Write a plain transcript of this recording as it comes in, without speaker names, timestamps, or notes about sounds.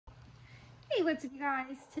Hey, what's up, you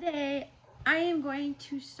guys? Today I am going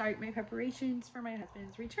to start my preparations for my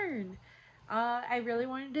husband's return. I really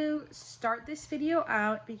wanted to start this video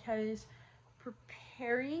out because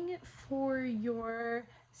preparing for your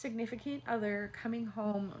significant other coming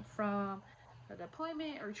home from a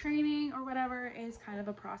deployment or training or whatever is kind of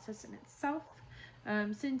a process in itself.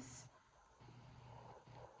 Since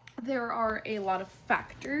there are a lot of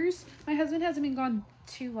factors. My husband hasn't been gone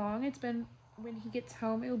too long. It's been, when he gets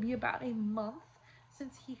home, it will be about a month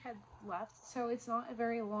since he had left. So it's not a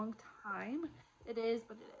very long time. It is,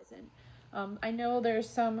 but it isn't. I know there's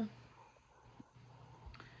some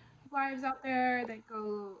wives out there that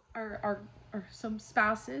go, or some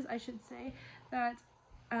spouses, I should say, that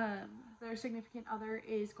um, their significant other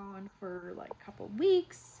is gone for like a couple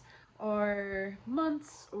weeks or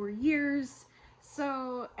months or years.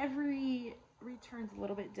 So every return's a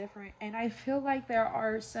little bit different. And I feel like there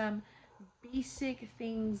are some basic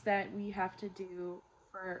things that we have to do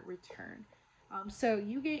for return. So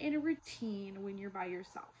you get in a routine when you're by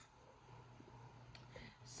yourself.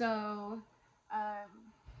 So,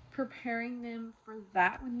 preparing them for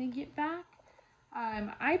that when they get back.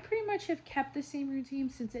 I pretty much have kept the same routine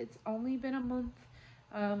since it's only been a month.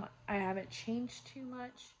 I haven't changed too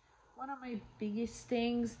much. One of my biggest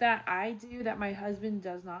things that I do that my husband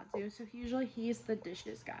does not do, so usually he's the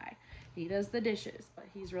dishes guy. He does the dishes, but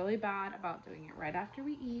he's really bad about doing it right after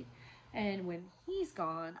we eat. And when he's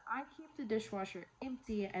gone, I keep the dishwasher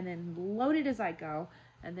empty and then load it as I go,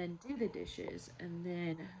 and then do the dishes, and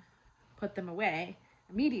then put them away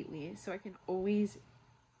immediately so I can always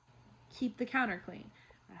keep the counter clean.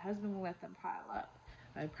 My husband will let them pile up.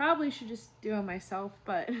 I probably should just do it myself,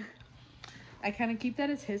 but I kind of keep that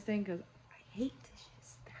as his thing because I hate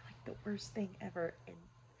dishes. They're like the worst thing ever. And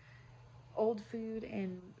old food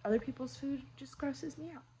and other people's food just grosses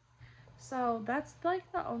me out. So that's like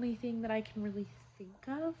the only thing that I can really think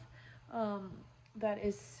of um, that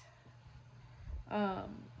is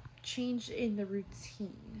um, changed in the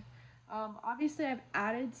routine. Obviously, I've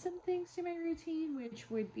added some things to my routine,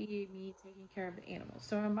 which would be me taking care of the animals.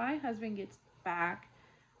 So when my husband gets back,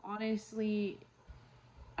 honestly,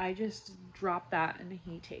 I just drop that and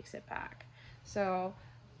he takes it back. So,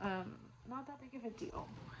 um, not that big of a deal.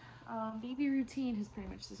 Baby routine has pretty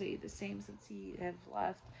much stayed the same since he had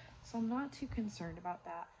left, so I'm not too concerned about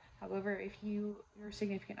that. However, if your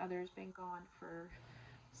significant other has been gone for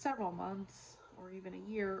several months or even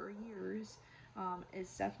a year or years,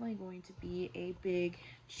 it's definitely going to be a big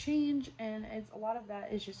change, and it's a lot of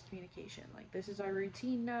that is just communication. Like, this is our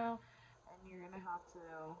routine now, and you're gonna have to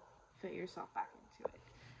fit yourself back into it,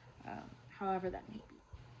 however that may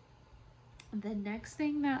be. The next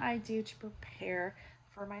thing that I do to prepare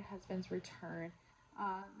for my husband's return,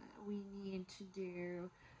 um, we need to do.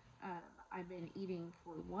 Um, I've been eating,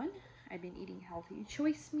 for one, I've been eating healthy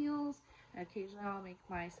choice meals. Occasionally, I'll make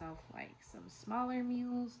myself like some smaller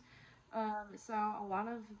meals. So a lot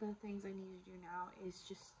of the things I need to do now is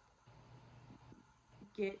just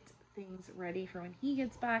get things ready for when he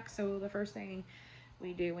gets back. So the first thing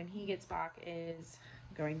we do when he gets back is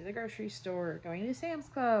going to the grocery store, going to Sam's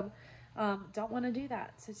Club. Don't want to do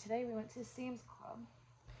that. So today we went to Sam's Club.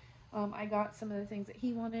 I got some of the things that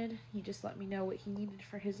he wanted. He just let me know what he needed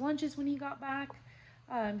for his lunches when he got back.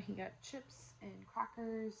 He got chips and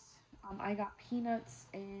crackers. I got peanuts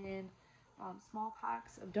and small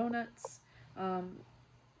packs of donuts. Um,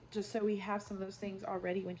 just so we have some of those things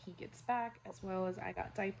already when he gets back, as well as I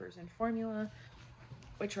got diapers and formula,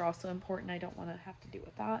 which are also important. I don't want to have to do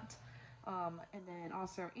with that. And then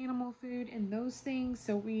also animal food and those things,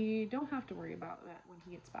 so we don't have to worry about that when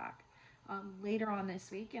he gets back. Later on this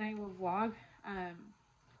week, and I will vlog.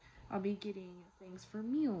 I'll be getting things for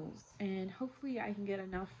meals, and hopefully, I can get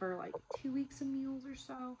enough for like 2 weeks of meals or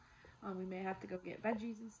so. We may have to go get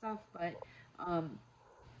veggies and stuff, but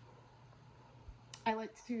I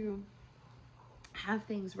like to have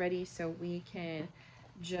things ready so we can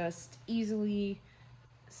just easily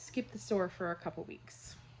skip the store for a couple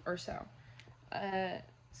weeks or so. Uh,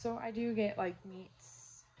 so I do get like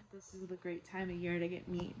meats. This is the great time of year to get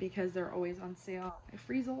meat because they're always on sale. I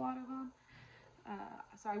freeze a lot of them.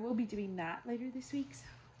 So I will be doing that later this week. So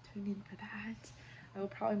tune in for that. I will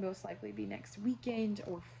probably most likely be next weekend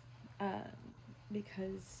or um,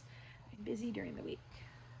 because I'm busy during the week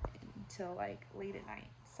until like late at night.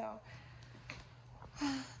 So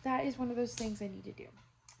that is one of those things I need to do.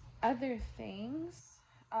 Other things,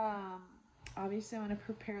 um, obviously, I want to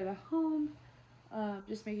prepare the home.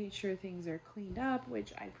 Just making sure things are cleaned up,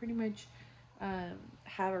 which I pretty much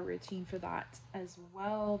have a routine for that as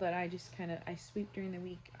well. That I just kind of I sweep during the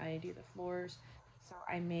week. I do the floors, So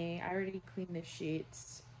I already cleaned the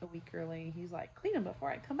sheets a week early. He's like, clean them before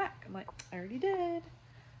I come back. I'm like, I already did.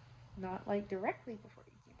 Not like directly before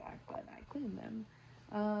you came back, but I cleaned them.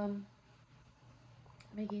 Um,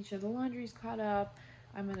 Making sure the laundry's caught up.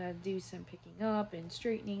 I'm gonna do some picking up and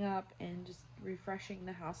straightening up and just refreshing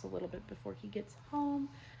the house a little bit before he gets home,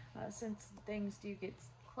 since things do get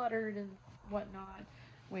cluttered and whatnot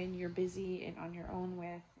when you're busy and on your own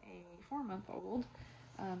with a 4-month-old.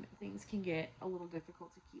 Things can get a little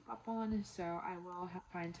difficult to keep up on, so I will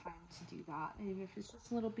find time to do that. Even if it's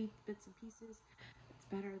just little bits and pieces, it's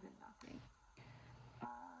better than nothing.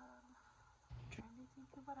 Trying to think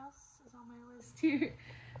of what else is on my list here.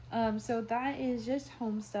 So that is just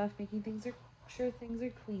home stuff, making sure things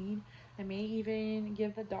are clean. I may even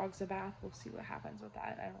give the dogs a bath. We'll see what happens with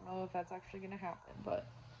that. I don't know if that's actually gonna happen, but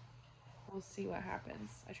we'll see what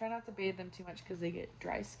happens. I try not to bathe them too much because they get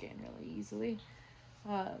dry skin really easily.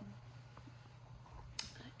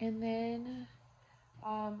 And then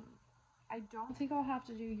I don't think I'll have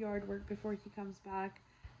to do yard work before he comes back.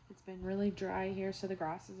 It's been really dry here, so the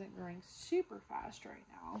grass isn't growing super fast right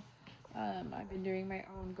now. I've been doing my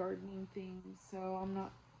own gardening things, so I'm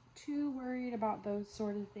not too worried about those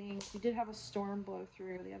sort of things. We did have a storm blow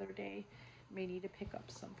through the other day. May need to pick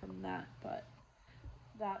up some from that, but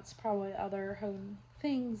that's probably other home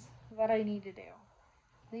things that I need to do.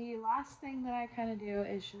 The last thing that I kind of do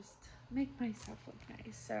is just make myself look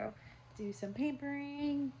nice. So do some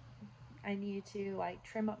pampering. I need to like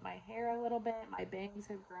trim up my hair a little bit. My bangs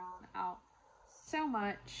have grown out so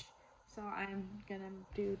much, so I'm gonna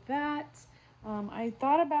do that. I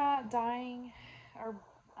thought about dyeing or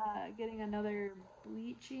getting another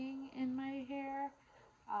bleaching in my hair.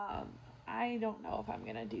 I don't know if I'm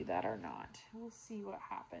gonna do that or not. We'll see what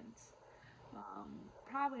happens.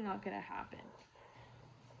 Probably not gonna happen.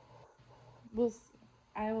 We'll see.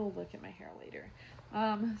 I will look at my hair later.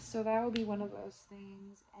 So that will be one of those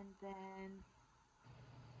things, and then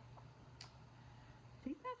I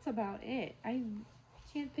think that's about it. I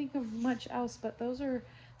can't think of much else, but those are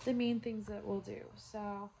the main things that we'll do.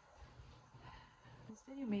 So this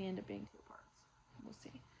video may end up being 2 parts. We'll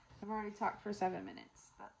see. I've already talked for 7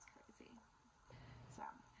 minutes. That's crazy. So,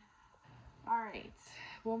 all right,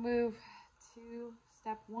 we'll move to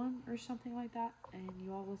step 1 or something like that, and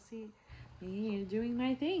you all will see me doing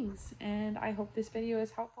my things. And I hope this video is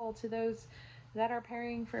helpful to those that are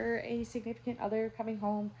preparing for a significant other coming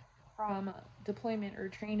home from deployment or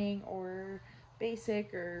training or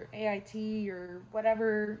basic or AIT or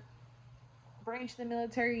whatever branch of the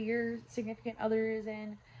military your significant other is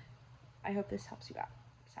in. I hope this helps you out.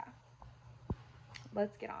 So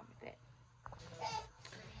let's get on with it.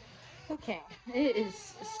 Okay, it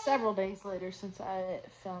is several days later since I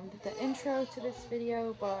filmed the intro to this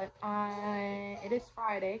video, but it is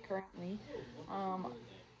Friday currently.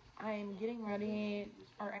 I'm getting ready,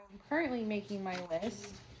 or I'm currently making my list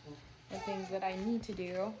of things that I need to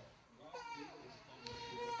do.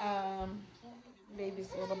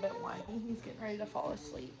 Baby's a little bit whiny. He's getting ready to fall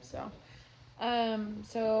asleep. So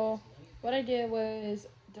what I did was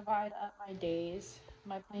divide up my days.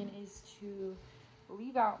 My plan is to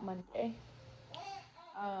leave out Monday.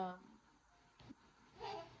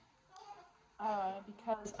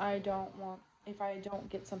 Because I don't want, if I don't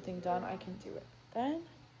get something done, I can do it then.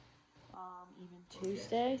 Even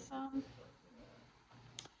Tuesday some.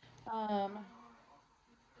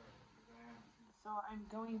 So I'm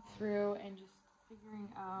going through and just figuring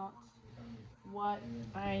out what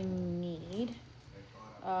I need.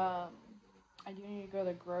 I do need to go to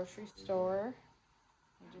the grocery store.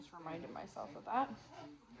 I just reminded myself of that.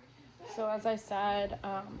 So as I said,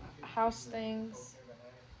 house things,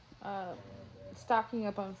 stocking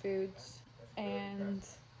up on foods, and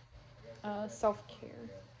self-care.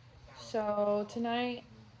 So tonight,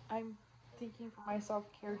 I'm thinking for my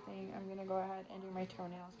self-care thing, I'm gonna go ahead and do my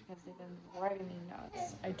toenails because they've been driving me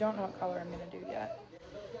nuts. I don't know what color I'm gonna do yet.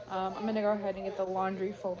 I'm gonna go ahead and get the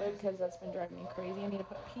laundry folded because that's been driving me crazy. I need to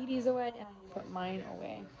put Petey's away and I need to put mine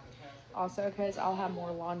away. Also because I'll have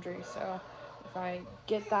more laundry, so if I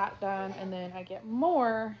get that done and then I get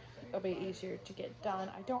more, it'll be easier to get done.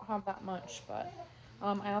 I don't have that much, but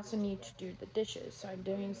I also need to do the dishes. So I'm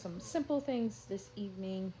doing some simple things this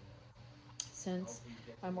evening since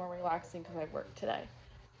I'm more relaxing because I worked today.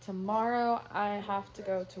 Tomorrow I have to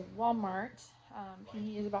go to Walmart.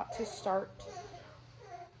 He is about to start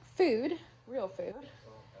food, real food.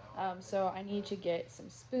 So I need to get some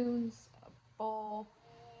spoons, a bowl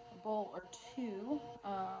or two.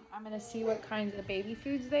 I'm gonna see what kinds of baby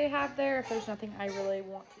foods they have there. If there's nothing I really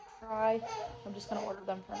want to try, I'm just gonna order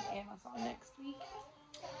them from Amazon next week.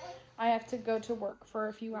 I have to go to work for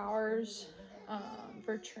a few hours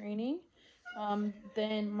for training.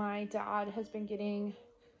 Then my dad has been getting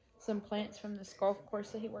some plants from this golf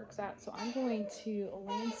course that he works at. So I'm going to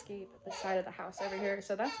landscape the side of the house over here.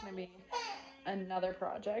 So that's going to be another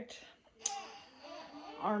project.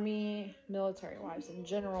 Army, military wives in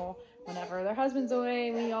general, whenever their husband's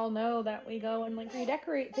away, we all know that we go and like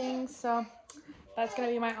redecorate things. So that's going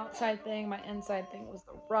to be my outside thing. My inside thing was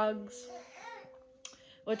the rugs,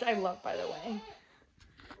 which I love, by the way.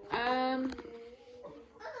 My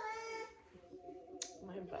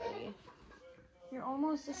buddy. You're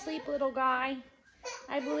almost asleep, little guy.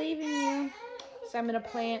 I believe in you. So I'm going to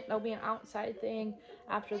plant. There'll be an outside thing.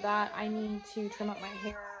 After that, I need to trim up my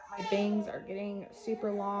hair. My bangs are getting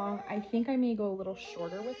super long. I think I may go a little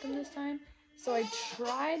shorter with them this time. So I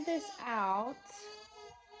tried this out.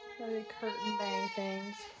 The curtain bang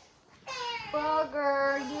things.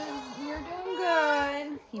 Bugger, you're doing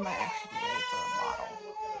good. He might actually be ready for a bottle.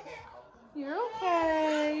 You're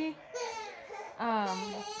okay.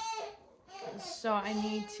 So I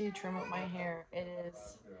need to trim up my hair. It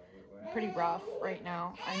is pretty rough right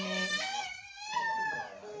now.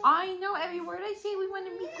 I know every word I say. We want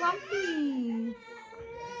to be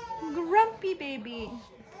grumpy baby.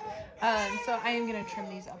 So I am gonna trim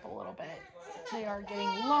these up a little bit. They are getting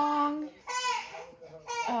long.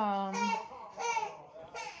 I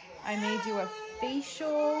may do a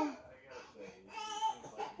facial.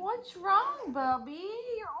 What's wrong, Bubby?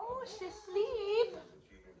 You're almost asleep.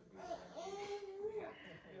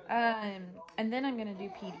 And then I'm gonna do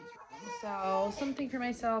Petey's room. So something for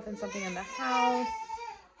myself and something in the house.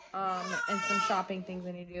 And some shopping things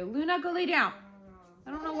I need to do. Luna, go lay down.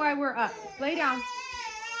 I don't know why we're up. Lay down.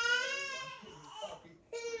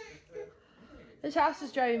 This house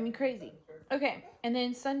is driving me crazy. Okay, and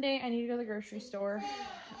then Sunday I need to go to the grocery store.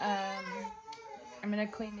 I'm gonna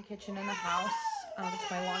clean the kitchen and the house.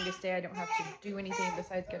 It's my longest day. I don't have to do anything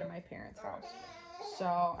besides go to my parents' house.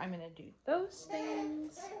 So I'm gonna do those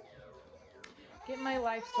things. Get my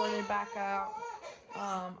life sorted back out.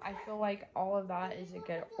 I feel like all of that is a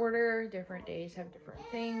good order. Different days have different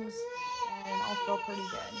things, and I'll feel pretty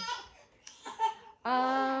good.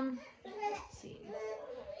 Let's see.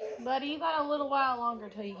 Buddy, you got a little while longer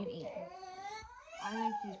till you can eat. I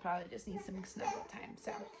think he's probably just needs some snuggle time.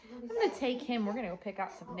 So I'm gonna take him. We're gonna go pick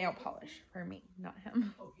out some nail polish for me, not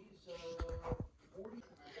him.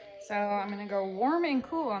 So I'm gonna go warm and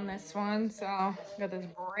cool on this one. So I got this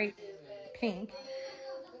bright pink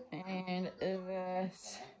and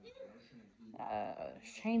this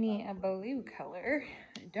shiny blue color.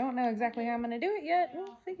 I don't know exactly how I'm gonna do it yet.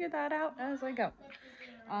 We'll figure that out as I go.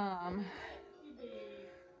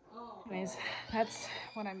 Anyways, that's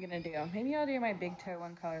what I'm gonna do. Maybe I'll do my big toe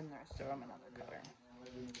one color and the rest of them another color.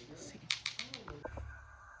 Let's see.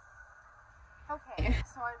 Okay,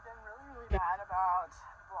 so I've been really bad about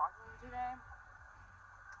vlogging today.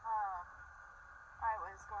 I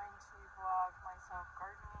was going to vlog myself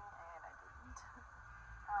gardening and I didn't.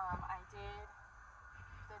 I did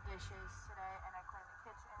the dishes today and I cleaned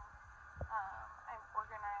the kitchen. I'm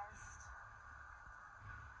organized.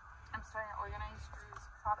 I'm starting to organize Drew's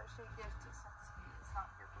Father's Day gift since he is not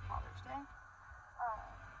here for Father's Day.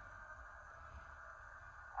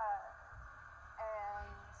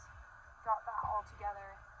 And got that all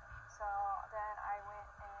together. So then I went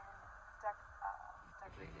and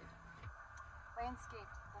decorated,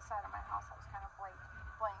 landscaped the side of my house. I was kind of blank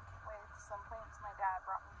with some plants my dad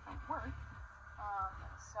brought me from work.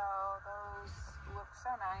 So those look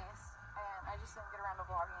so nice, and I just didn't get around to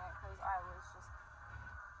vlogging it because I was just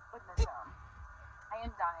in the zone. I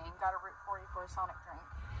am dying. Got a Route 44 Sonic drink.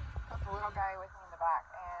 Got the little guy with me in the back,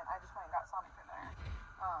 and I just went and got Sonic for dinner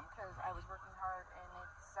because I was working hard, and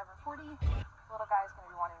it's 7:40. Little guy's gonna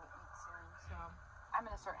be wanting to eat soon, so I'm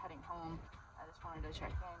gonna start heading home. I just wanted to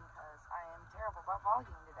check in because I am terrible about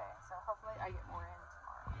vlogging today, so hopefully I get more in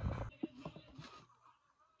tomorrow.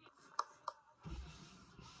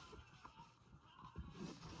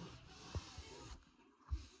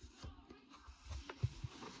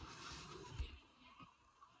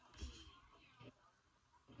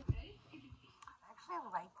 I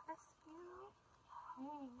like this view.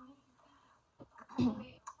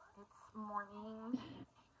 Hey. It's morning.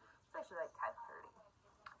 It's actually like 10:30.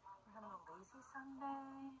 We're having a lazy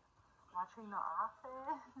Sunday. Watching The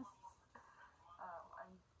Office.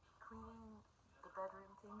 I'm cleaning the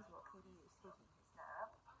bedroom things while Petey is taking his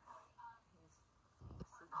nap. He's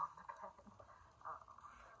asleep on the bed.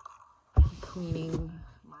 Cleaning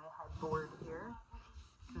my headboard here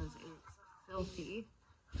because it's filthy.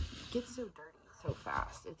 It gets so dirty so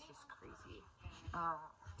fast. It's just crazy.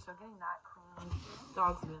 So getting that clean.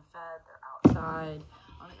 Dogs have been fed. They're outside.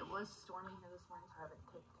 It was storming here this morning, so I haven't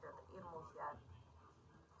taken care of the animals yet.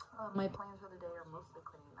 My plans for the day are mostly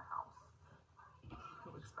cleaning the house.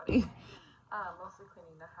 It looks funny. Mostly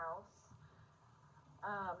cleaning the house.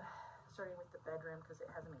 Starting with the bedroom because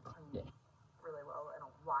it hasn't been cleaned really well in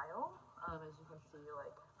a while. As you can see,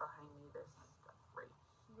 like behind me, this stuff right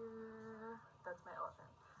here, that's my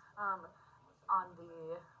elephant. On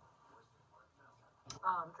the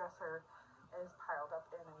dresser is piled up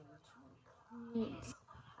and I need to clean it.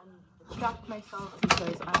 I distracted myself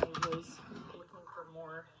because I was looking for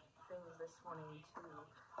more things this morning to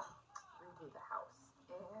redo the house,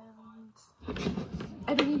 and I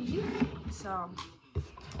didn't need to do that. So I'm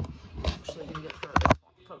actually gonna get her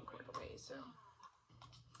phone cord away. So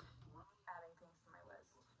adding things to my list.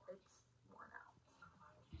 It's worn out.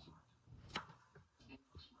 So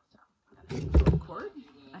I'm gonna have the phone cord.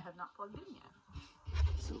 I have not plugged in yet.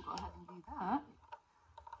 So we'll go ahead and do that.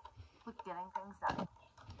 Look, getting things done.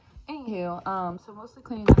 Anywho, so mostly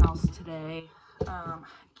cleaning the house today. I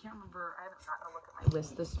can't remember, I haven't gotten a look at my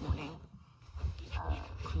list this morning.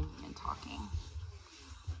 Cleaning and talking.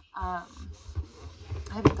 I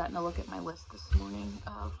haven't gotten a look at my list this morning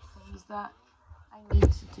of things that I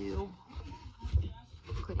need to do,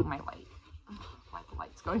 including my light. Like the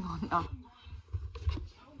light's going on now.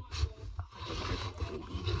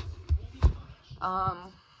 I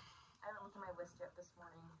haven't looked at my list yet this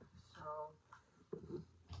morning, so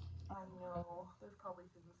I know there's probably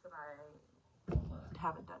things that I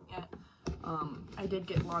haven't done yet. I did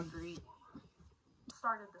get laundry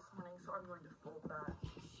started this morning, so I'm going to fold that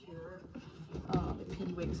here. If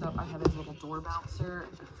he wakes up, I have his little door bouncer.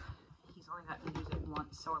 He's only gotten to use it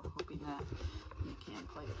once, so I'm hoping that he can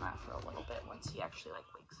play with that for a little bit once he actually like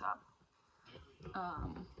wakes up. I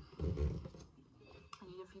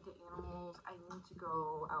need to feed the animals. I need to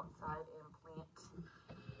go outside and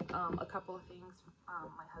plant a couple of things.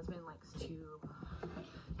 My husband likes to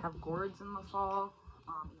have gourds in the fall,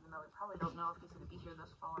 even though we probably don't know if he's going to be here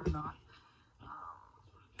this fall or not.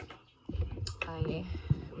 I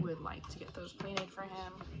would like to get those planted for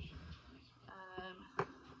him.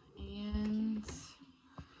 And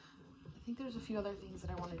I think there's a few other things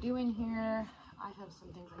that I want to do in here. I have some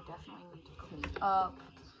things I definitely need to clean up.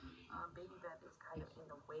 Baby bed is kind of in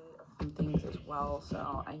the way of some things as well,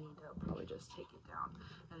 so I need to probably just take it down.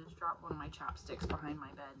 I just dropped one of my chopsticks behind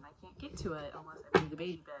my bed, and I can't get to it unless I move the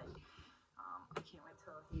baby bed. I can't wait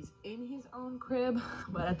till he's in his own crib,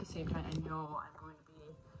 but at the same time, I know I'm going to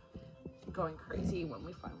be going crazy when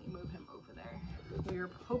we finally move him over there. We're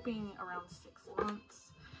hoping around 6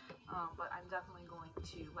 months, but I'm definitely going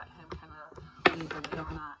to let him kind of lead the way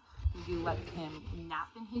on that. We do let him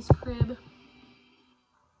nap in his crib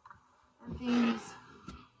and things,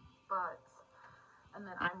 and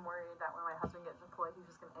then I'm worried that when my husband gets employed, he's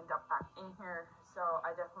just going to end up back in here. So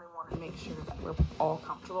I definitely want to make sure that we're all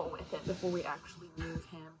comfortable with it before we actually move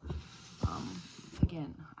him.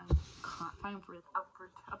 Again, I can't find for it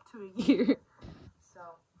up to a year. So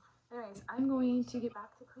anyways, I'm going to get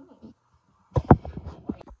back to cleaning.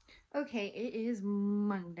 Okay, it is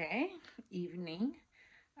Monday evening.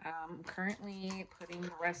 Currently putting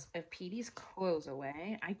the rest of Petey's clothes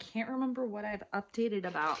away. I can't remember what I've updated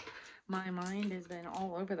about. My mind has been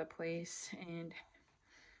all over the place and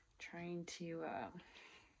trying to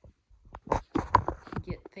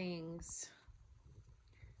get things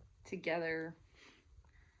together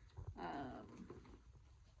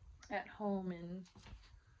at home, and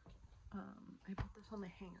I put this on the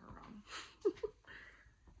hanger wrong.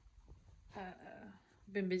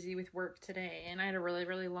 Been busy with work today, and I had a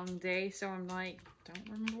really long day, so I'm like, don't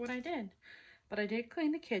remember what I did, but I did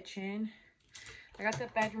clean the kitchen. I got the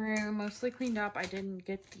bedroom mostly cleaned up. I didn't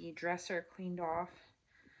get the dresser cleaned off.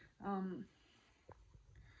 I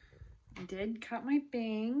did cut my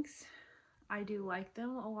bangs. I do like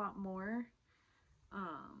them a lot more.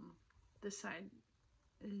 This side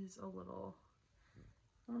is a little,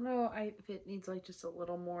 I don't know if it needs like just a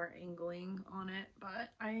little more angling on it,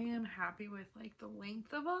 but I am happy with like the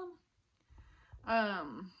length of them.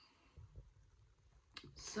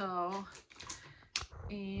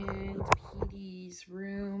 And Petey's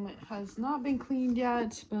room has not been cleaned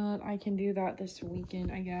yet, but I can do that this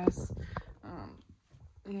weekend, I guess.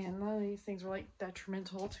 And none of these things were like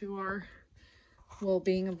detrimental to our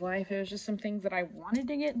well-being of life. It was just some things that I wanted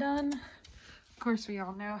to get done. Of course, we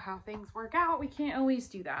all know how things work out. We can't always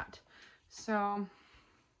do that. So,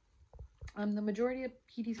 the majority of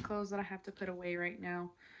Petey's clothes that I have to put away right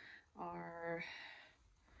now are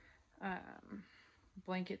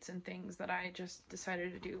blankets and things that I just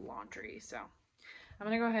decided to do laundry. So I'm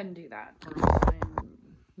gonna go ahead and do that, or I'm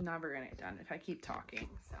never gonna get done if I keep talking.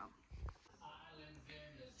 So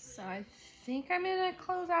So I think I'm gonna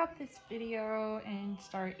close out this video and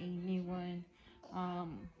start a new one.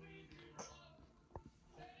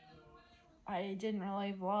 I didn't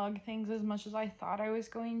really vlog things as much as I thought I was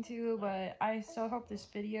going to, but I still hope this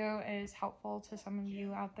video is helpful to some of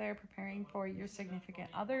you out there preparing for your significant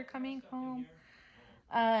other coming home.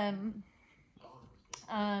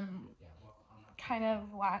 Kind of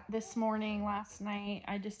this morning, last night,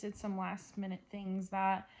 I just did some last minute things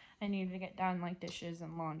that I needed to get done, like dishes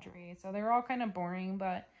and laundry. So they're all kind of boring,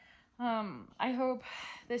 but I hope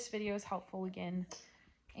this video is helpful again.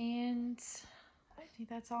 And I think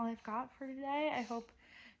that's all I've got for today. I hope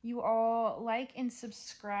you all like and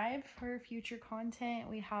subscribe for future content.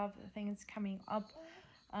 We have things coming up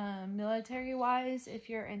military wise if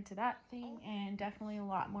you're into that thing, and definitely a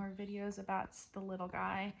lot more videos about the little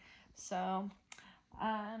guy. So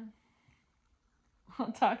I'll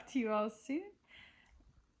talk to you all soon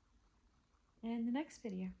in the next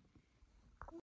video.